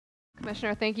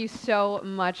Commissioner, thank you so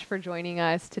much for joining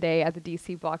us today at the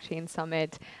DC Blockchain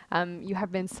Summit. You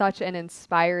have been such an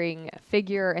inspiring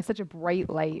figure and such a bright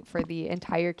light for the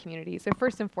entire community. So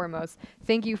first and foremost,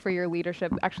 thank you for your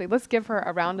leadership. Actually, let's give her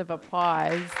a round of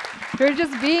applause for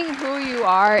just being who you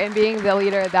are and being the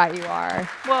leader that you are.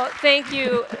 Well, thank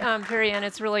you, Perry Ann.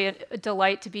 It's really a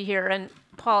delight to be here. And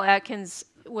Paul Atkins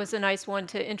was a nice one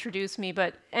to introduce me,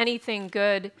 but anything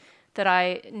good that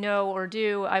I know or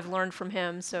do, I've learned from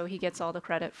him, so he gets all the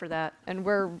credit for that. And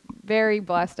we're very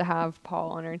blessed to have Paul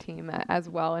on our team as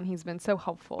well, and he's been so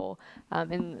helpful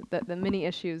in the many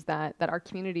issues that our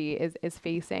community is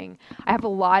facing. I have a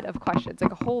lot of questions,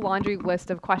 like a whole laundry list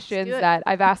of questions that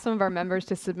I've asked some of our members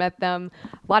to submit them.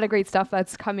 A lot of great stuff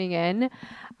that's coming in.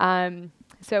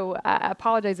 So I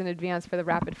apologize in advance for the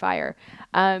rapid fire,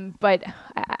 but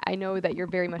I know that you're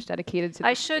very much dedicated to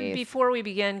this space. Before we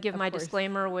begin, give my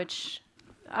disclaimer, which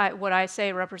what I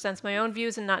say represents my own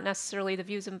views and not necessarily the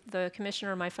views of the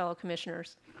commissioner or my fellow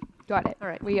commissioners. Got it. All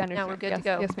right. We understand. Now we're good to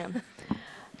go. Yes, ma'am.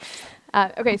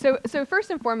 Okay, so first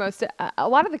and foremost, a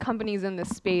lot of the companies in this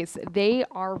space, they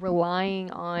are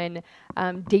relying on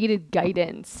dated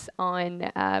guidance on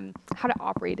how to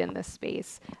operate in this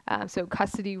space. So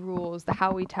custody rules, the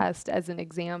Howey test as an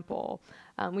example.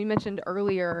 We mentioned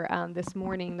earlier this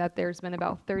morning that there's been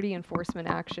about 30 enforcement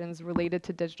actions related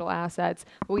to digital assets,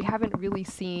 but we haven't really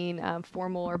seen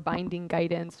formal or binding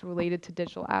guidance related to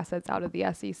digital assets out of the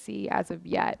SEC as of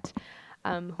yet.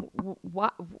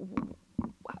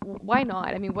 Why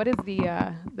not? I mean, what is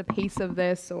the pace of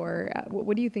this, or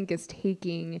what do you think is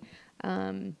driving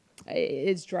kind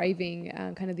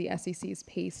of the SEC's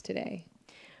pace today?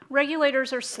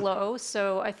 Regulators are slow,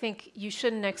 so I think you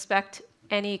shouldn't expect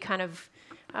any kind of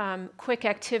quick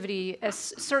activity,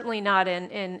 certainly not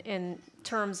in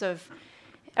terms of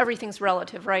everything's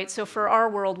relative, right? So for our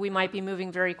world, we might be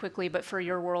moving very quickly, but for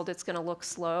your world, it's going to look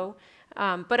slow.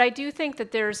 But I do think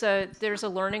that there's a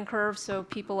learning curve, so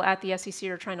people at the SEC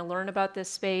are trying to learn about this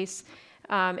space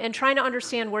and trying to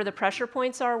understand where the pressure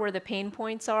points are, where the pain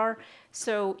points are.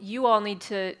 So you all need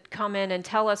to come in and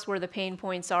tell us where the pain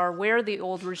points are, where the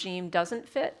old regime doesn't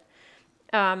fit.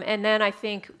 And then I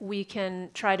think we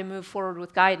can try to move forward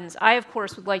with guidance. I, of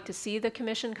course, would like to see the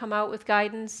commission come out with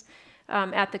guidance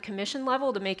at the commission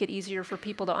level to make it easier for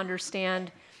people to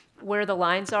understand where the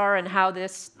lines are and how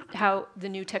the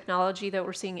new technology that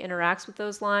we're seeing interacts with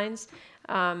those lines.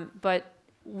 But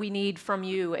we need from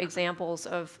you examples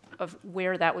of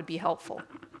where that would be helpful.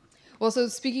 Well, so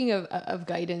speaking of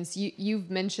guidance,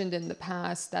 you've mentioned in the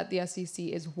past that the SEC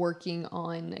is working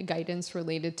on guidance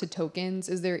related to tokens.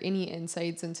 Is there any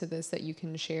insights into this that you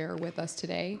can share with us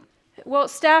today? Well,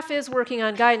 staff is working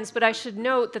on guidance, but I should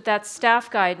note that that's staff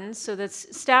guidance. So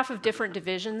that's staff of different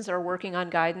divisions are working on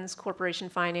guidance, corporation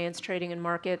finance, trading and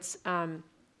markets.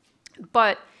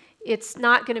 But it's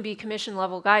not going to be commission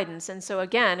level guidance. And so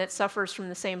again, it suffers from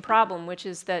the same problem, which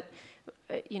is that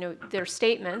they're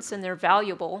statements and they're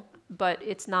valuable, but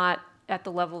it's not at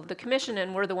the level of the commission,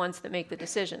 and we're the ones that make the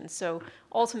decisions. So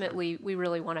ultimately, we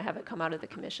really want to have it come out of the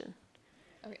commission.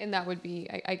 And that would be,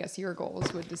 I guess, your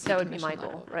goals would that would be my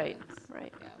goal, right?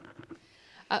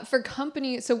 Yeah. For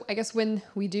companies, so I guess when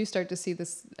we do start to see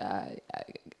this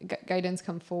guidance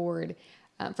come forward,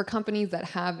 for companies that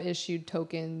have issued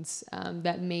tokens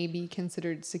that may be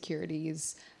considered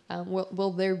securities,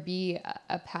 will there be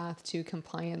a path to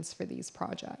compliance for these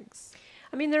projects?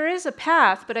 I mean, there is a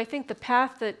path, but I think the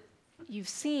path that you've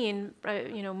seen,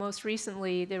 most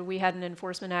recently we had an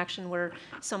enforcement action where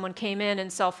someone came in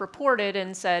and self-reported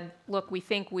and said, look, we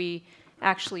think we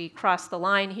actually crossed the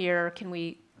line here. Can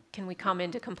we come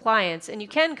into compliance? And you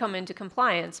can come into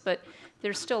compliance, but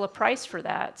there's still a price for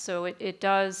that. So it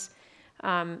does,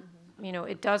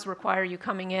 it does require you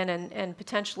coming in and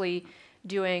potentially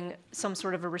doing some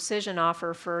sort of a rescission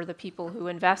offer for the people who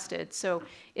invested. So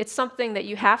it's something that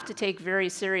you have to take very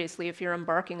seriously if you're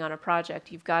embarking on a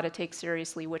project. You've got to take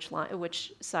seriously which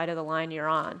side of the line you're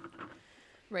on.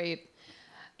 Right.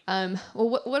 Well,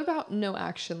 what about no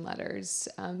action letters?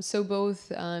 So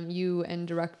both you and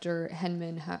Director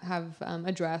Henman have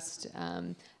addressed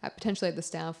potentially at the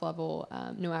staff level,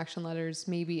 no action letters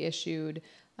may be issued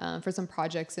for some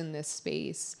projects in this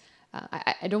space.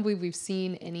 I don't believe we've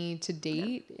seen any to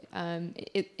date.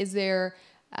 Is there,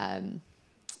 I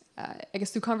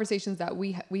guess through conversations that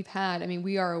we've had, I mean,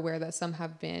 we are aware that some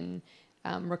have been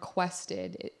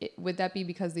requested. Would that be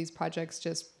because these projects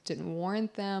just didn't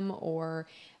warrant them, or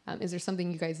is there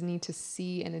something you guys need to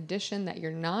see in addition that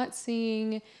you're not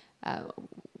seeing?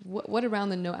 What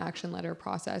around the no action letter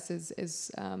process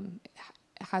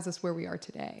has us where we are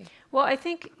today? Well, I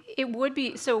think it would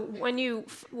be, so when you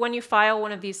file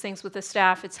one of these things with the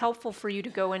staff, it's helpful for you to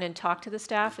go in and talk to the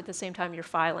staff at the same time you're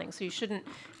filing. So you shouldn't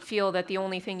feel that the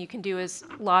only thing you can do is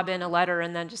lob in a letter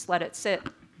and then just let it sit.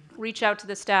 Reach out to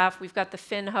the staff. We've got the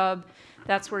Fin Hub.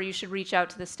 That's where you should reach out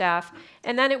to the staff.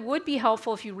 And then it would be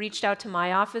helpful if you reached out to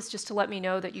my office just to let me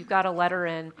know that you got a letter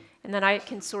in, and then I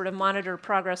can sort of monitor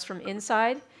progress from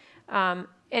inside.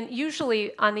 And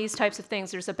usually on these types of things,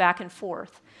 there's a back and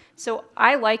forth. So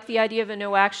I like the idea of a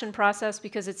no action process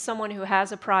because it's someone who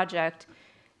has a project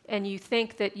and you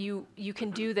think that you can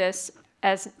do this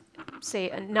as,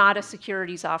 say, not a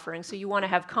securities offering. So you want to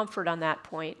have comfort on that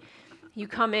point. You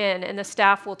come in and the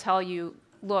staff will tell you,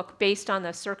 look, based on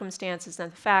the circumstances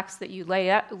and the facts that you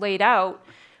laid out,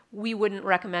 we wouldn't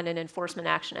recommend an enforcement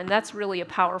action. And that's really a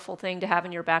powerful thing to have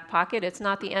in your back pocket. It's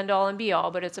not the end all and be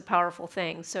all, but it's a powerful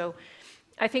thing. So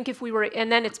I think if we were,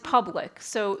 and then it's public,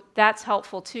 so that's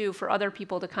helpful too for other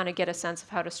people to kind of get a sense of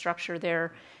how to structure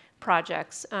their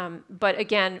projects. But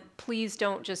again, please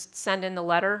don't just send in the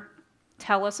letter.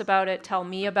 Tell us about it, tell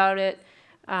me about it,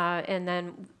 and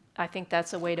then I think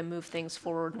that's a way to move things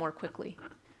forward more quickly.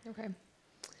 Okay.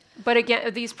 But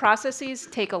again, these processes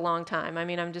take a long time. I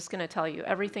mean, I'm just going to tell you,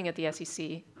 everything at the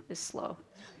SEC is slow.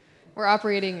 We're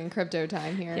operating in crypto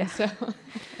time here, yeah. So.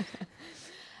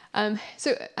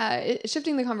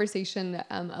 Shifting the conversation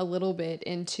a little bit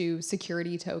into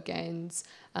security tokens,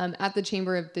 at the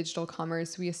Chamber of Digital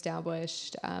Commerce, we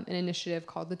established an initiative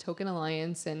called the Token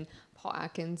Alliance, and Paul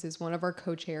Atkins is one of our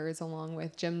co-chairs, along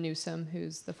with Jim Newsom,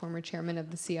 who's the former chairman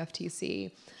of the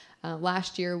CFTC.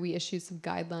 Last year, we issued some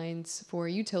guidelines for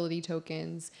utility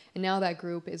tokens, and now that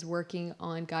group is working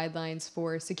on guidelines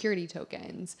for security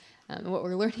tokens. And what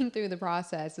we're learning through the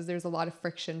process is there's a lot of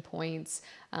friction points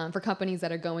for companies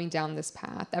that are going down this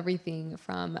path, everything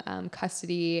from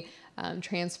custody,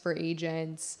 transfer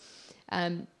agents.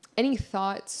 Any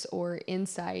thoughts or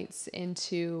insights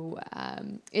into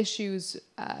issues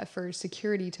for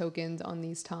security tokens on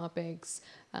these topics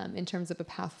in terms of a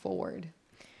path forward?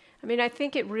 I mean, I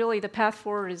think the path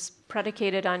forward is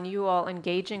predicated on you all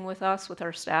engaging with us, with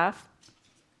our staff.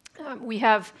 We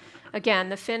have, again,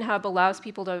 the Fin Hub allows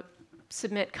people to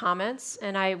submit comments,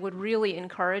 and I would really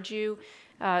encourage you.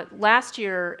 Last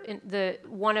year,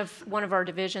 one of our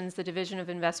divisions, the Division of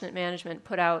Investment Management,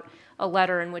 put out a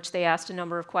letter in which they asked a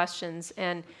number of questions,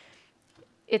 and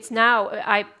it's now,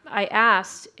 I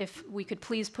asked if we could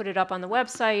please put it up on the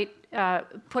website,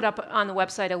 put up on the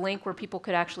website a link where people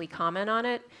could actually comment on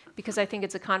it, because I think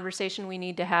it's a conversation we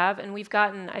need to have. And we've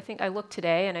gotten, I looked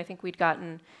today, and I think we'd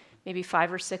gotten maybe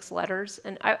 5 or 6 letters.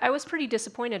 And I was pretty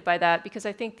disappointed by that, because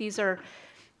I think these are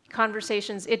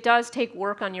conversations. It does take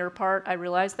work on your part, I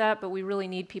realize that, but we really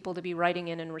need people to be writing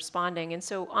in and responding. And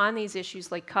so on these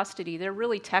issues like custody, they're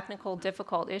really technical,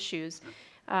 difficult issues.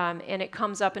 And it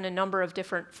comes up in a number of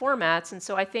different formats. And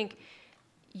so I think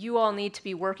you all need to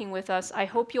be working with us. I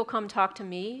hope you'll come talk to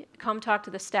me, come talk to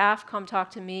the staff, come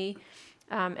talk to me,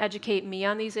 educate me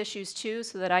on these issues too,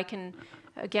 so that I can,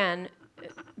 again,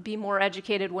 be more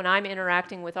educated when I'm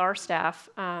interacting with our staff.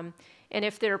 And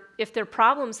if there are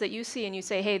problems that you see and you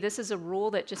say, hey, this is a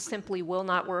rule that just simply will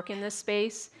not work in this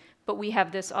space, but we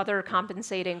have this other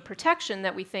compensating protection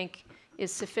that we think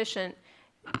is sufficient,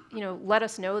 let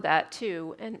us know that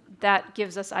too, and that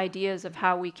gives us ideas of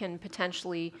how we can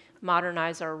potentially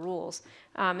modernize our rules.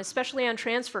 Especially on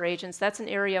transfer agents, that's an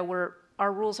area where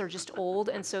our rules are just old,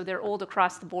 and so they're old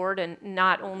across the board, and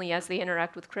not only as they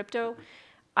interact with crypto.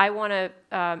 I want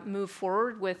to move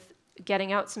forward with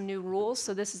getting out some new rules,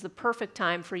 so this is the perfect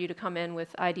time for you to come in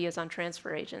with ideas on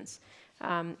transfer agents.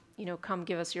 Come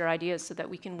give us your ideas so that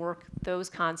we can work those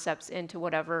concepts into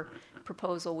whatever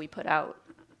proposal we put out.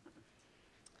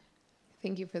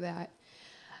 Thank you for that.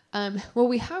 Well,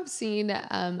 we have seen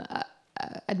a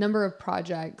number of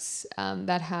projects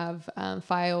that have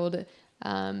filed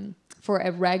for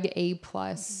a Reg A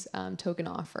plus token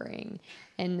offering,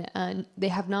 and they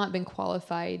have not been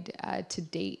qualified to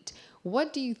date.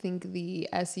 What do you think the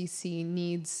SEC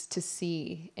needs to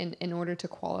see in order to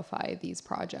qualify these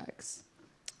projects?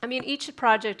 I mean, each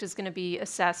project is going to be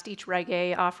assessed. Each Reg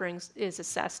A offering is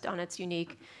assessed on its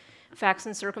unique facts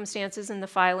and circumstances and the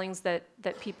filings that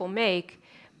people make.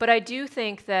 But I do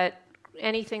think that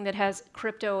anything that has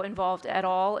crypto involved at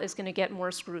all is going to get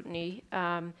more scrutiny.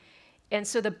 And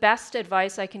so the best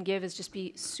advice I can give is just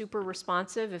be super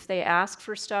responsive. If they ask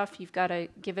for stuff, you've got to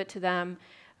give it to them.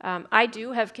 I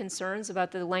do have concerns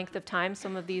about the length of time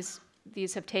some of these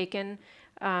have taken.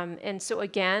 And so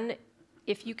again,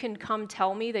 if you can come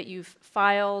tell me that you've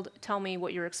filed, tell me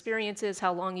what your experience is,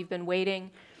 how long you've been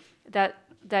waiting, that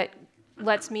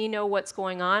lets me know what's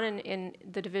going on in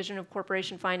the Division of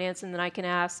Corporation Finance, and then I can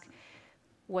ask,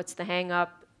 what's the hang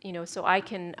up? So I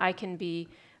can be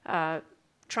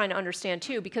trying to understand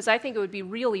too, because I think it would be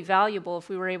really valuable if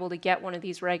we were able to get one of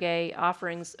these Reg A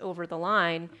offerings over the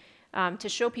line to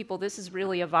show people this is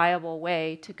really a viable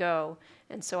way to go.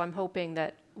 And so I'm hoping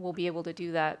that we'll be able to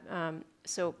do that.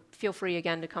 So feel free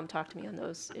again to come talk to me on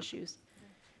those issues.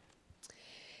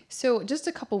 So just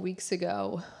a couple weeks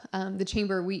ago, the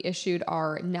Chamber, we issued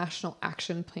our National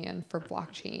Action Plan for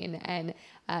Blockchain. And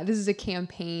this is a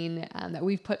campaign that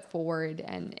we've put forward.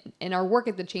 And in our work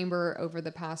at the Chamber over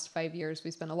the past 5 years,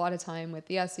 we spent a lot of time with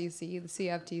the SEC, the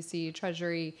CFTC,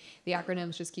 Treasury. The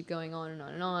acronyms just keep going on and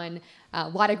on and on. A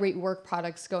lot of great work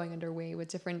products going underway with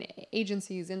different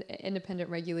agencies and independent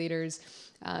regulators,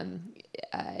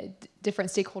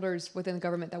 different stakeholders within the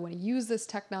government that want to use this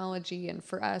technology. And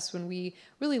for us, when we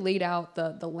really laid out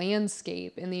the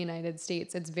landscape in the United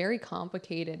States, it's very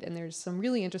complicated and there's some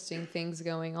really interesting things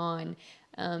going on.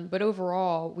 But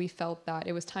overall, we felt that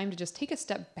it was time to just take a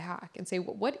step back and say,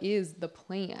 what is the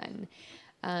plan?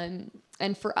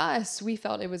 And for us, we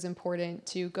felt it was important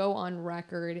to go on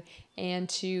record and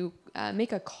to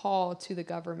make a call to the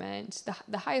government,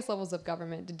 the highest levels of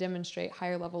government, to demonstrate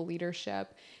higher level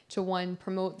leadership, to one,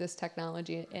 promote this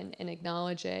technology and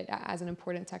acknowledge it as an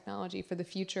important technology for the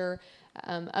future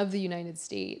of the United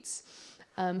States.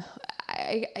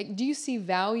 Do you see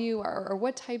value or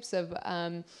what types of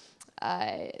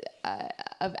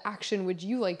action would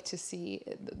you like to see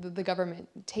the government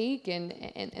take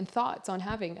and thoughts on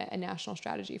having a national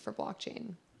strategy for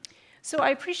blockchain? So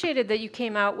I appreciated that you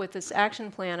came out with this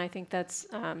action plan. I think that's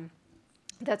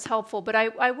helpful. But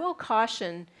I will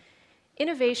caution,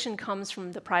 innovation comes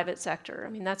from the private sector. I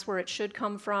mean, that's where it should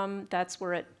come from. That's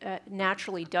where it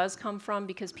naturally does come from,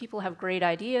 because people have great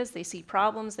ideas. They see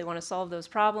problems. They want to solve those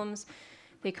problems.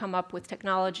 They come up with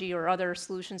technology or other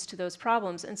solutions to those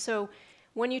problems. And so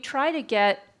when you try to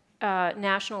get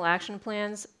national action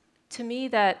plans, to me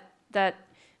that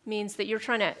means that you're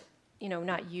trying to,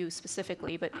 not you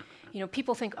specifically, but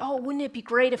people think, oh, wouldn't it be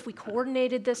great if we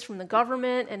coordinated this from the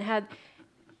government and had,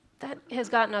 that has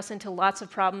gotten us into lots of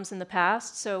problems in the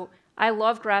past. So I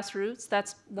love grassroots.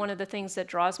 That's one of the things that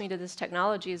draws me to this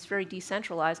technology. It's very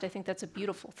decentralized. I think that's a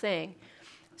beautiful thing.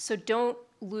 So don't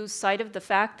lose sight of the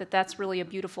fact that that's really a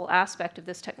beautiful aspect of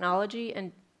this technology,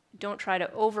 and don't try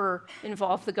to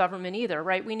over-involve the government either,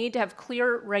 right? We need to have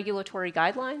clear regulatory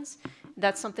guidelines.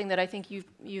 That's something that I think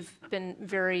you've been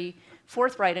very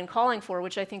forthright in calling for,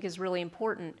 which I think is really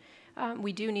important.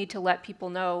 We do need to let people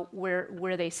know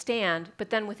where they stand, but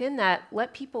then within that,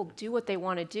 let people do what they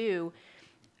want to do,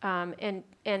 and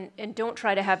don't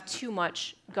try to have too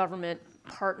much government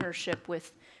partnership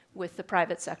with the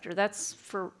private sector. That's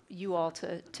for you all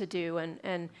to do,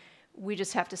 and we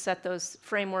just have to set those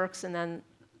frameworks and then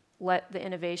let the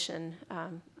innovation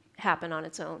happen on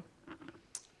its own.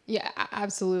 Yeah,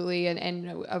 absolutely.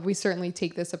 And we certainly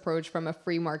take this approach from a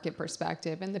free market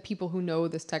perspective. And the people who know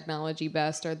this technology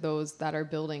best are those that are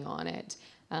building on it.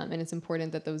 And it's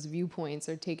important that those viewpoints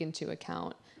are taken into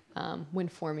account when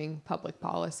forming public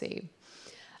policy.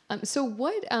 So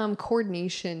what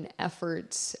coordination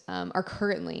efforts are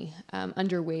currently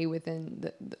underway within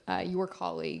your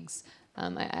colleagues?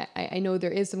 I know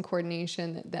there is some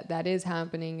coordination that is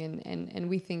happening, and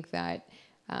we think that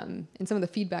and some of the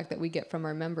feedback that we get from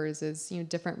our members is,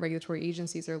 different regulatory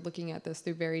agencies are looking at this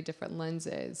through very different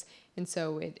lenses, and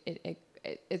so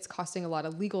it's costing a lot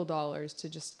of legal dollars to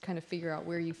just kind of figure out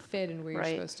where you fit and where you're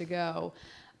supposed to go.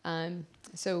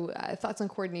 So thoughts on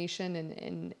coordination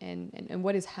and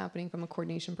what is happening from a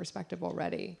coordination perspective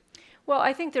already? Well,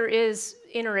 I think there's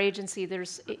interagency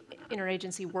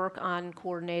work on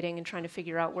coordinating and trying to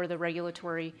figure out where the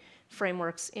regulatory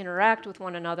frameworks interact with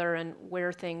one another and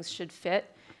where things should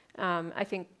fit. I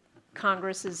think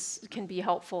Congress can be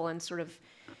helpful in sort of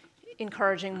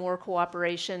encouraging more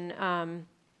cooperation, and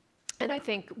I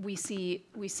think we see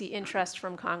interest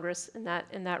from Congress in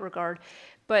that regard.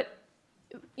 But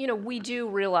we do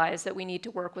realize that we need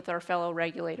to work with our fellow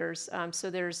regulators. So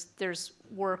there's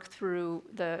work through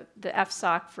the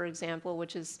FSOC, for example,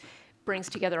 which brings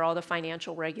together all the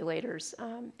financial regulators.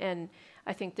 And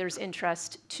I think there's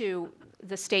interest too.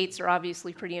 The states are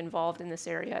obviously pretty involved in this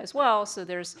area as well. So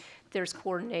there's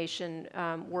coordination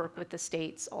work with the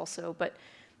states also. But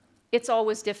it's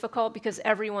always difficult because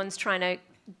everyone's trying to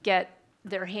get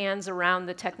their hands around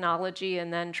the technology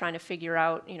and then trying to figure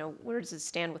out, where does it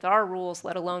stand with our rules,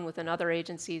 let alone within other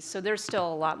agencies. So there's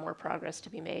still a lot more progress to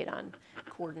be made on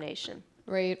coordination.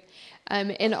 Right.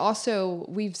 And also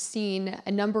we've seen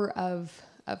a number of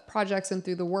projects and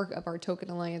through the work of our Token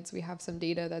Alliance, we have some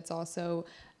data that's also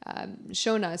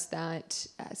shown us that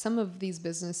some of these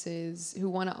businesses who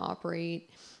want to operate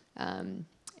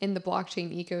in the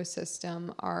blockchain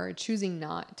ecosystem are choosing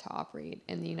not to operate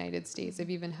in the United States.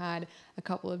 I've even had a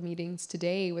couple of meetings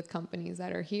today with companies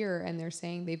that are here, and they're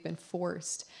saying they've been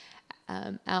forced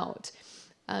out.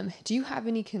 Do you have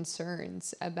any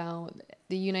concerns about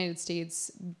the United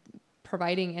States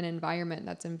providing an environment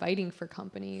that's inviting for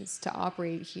companies to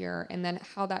operate here, and then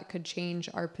how that could change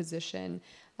our position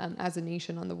as a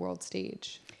nation on the world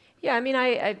stage? Yeah, I mean,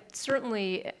 I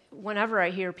certainly, whenever I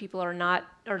hear people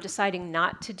are deciding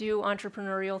not to do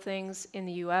entrepreneurial things in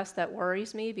the U.S., that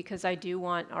worries me, because I do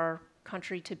want our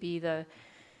country to be the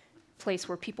place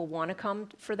where people want to come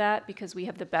for that, because we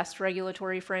have the best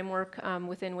regulatory framework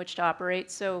within which to operate.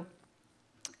 So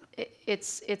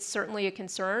it's certainly a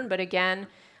concern, but again,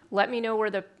 let me know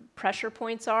where the pressure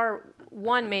points are.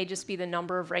 One may just be the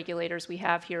number of regulators we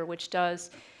have here, which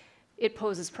it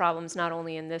poses problems not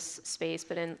only in this space,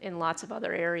 but in lots of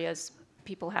other areas.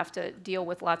 People have to deal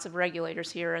with lots of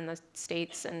regulators here in the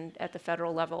states and at the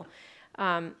federal level.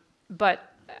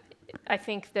 But I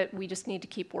think that we just need to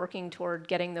keep working toward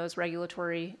getting those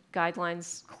regulatory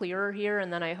guidelines clearer here,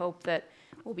 and then I hope that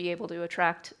we'll be able to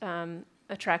attract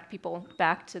people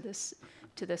back to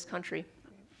this country.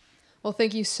 Well,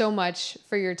 thank you so much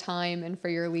for your time and for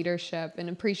your leadership, and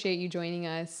appreciate you joining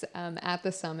us at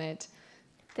the summit.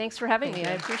 Thanks for having me.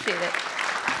 I appreciate it.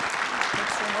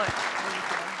 Thanks so much.